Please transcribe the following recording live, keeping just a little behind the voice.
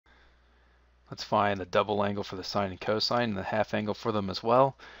Let's find the double angle for the sine and cosine and the half angle for them as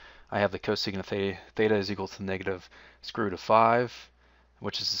well. I have the cosecant theta is equal to negative square root of 5,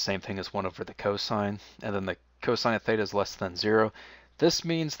 which is the same thing as 1 over the cosine. And then the cosine of theta is less than 0. This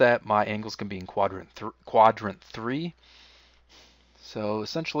means that my angles can be in quadrant 3. So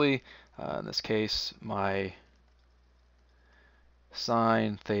essentially, in this case, my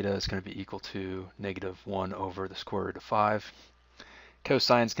sine theta is going to be equal to negative 1 over the square root of 5.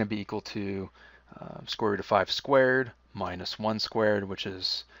 Cosine is going to be equal to square root of 5 squared minus 1 squared, which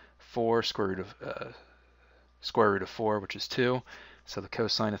is 4, square root of 4, which is 2. So the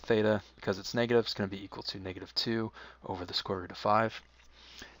cosine of theta, because it's negative, is going to be equal to negative 2 over the square root of 5.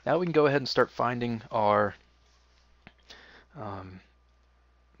 Now we can go ahead and start finding our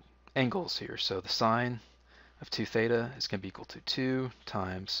angles here. So the sine of 2 theta is going to be equal to 2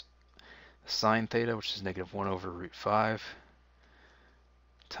 times the sine theta, which is negative 1 over root 5,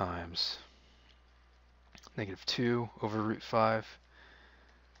 times negative 2 over root 5.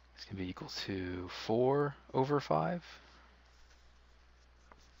 It's going to be equal to 4 over 5.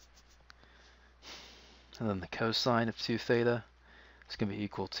 And then the cosine of 2 theta is going to be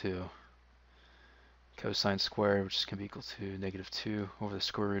equal to cosine squared, which is going to be equal to negative 2 over the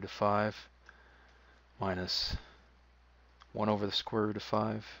square root of 5 minus 1 over the square root of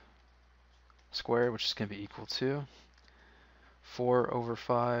 5 squared, which is going to be equal to 4 over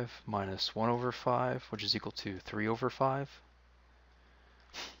 5 minus 1 over 5, which is equal to 3 over 5.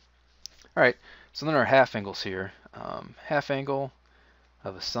 Alright, so then our half angles here. Half angle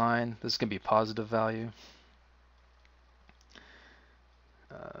of a sine, this is going to be a positive value.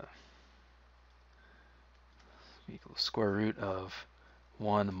 Equal to square root of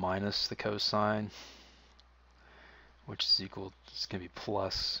 1 minus the cosine, which is equal, it's going to be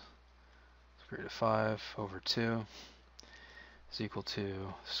plus square root of 5 over 2 is equal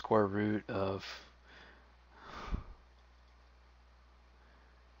to square root of,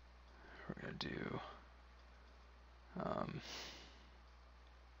 we're going to do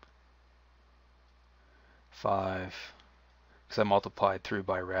 5, because I multiplied through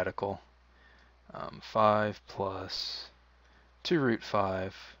by radical, 5 plus 2 root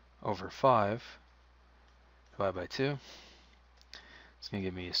 5 over 5 divided by 2. It's going to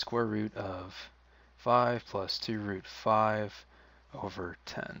give me a square root of 5 plus 2 root 5 over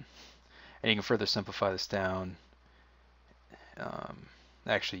 10. And you can further simplify this down.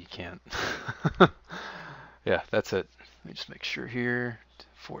 Actually, you can't. Yeah, that's it. Let me just make sure here.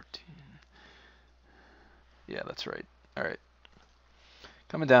 14. Yeah, that's right. All right.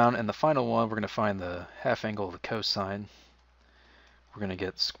 Coming down, and the final one, we're going to find the half angle of the cosine. We're going to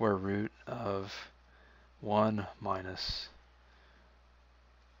get square root of 1 minus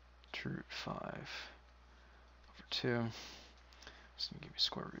 2 root 5 over 2. It's going to give me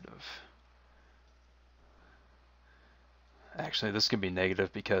square root of... Actually, this is going to be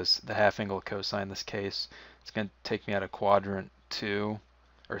negative because the half angle of cosine in this case, it's going to take me out of quadrant 2,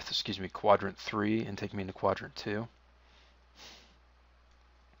 or excuse me, quadrant 3 and take me into quadrant 2.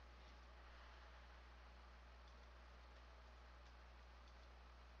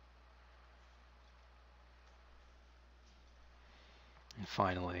 And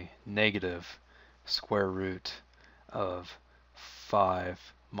finally, negative square root of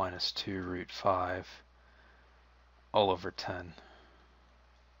 5 minus 2 root 5 all over 10.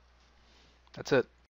 That's it.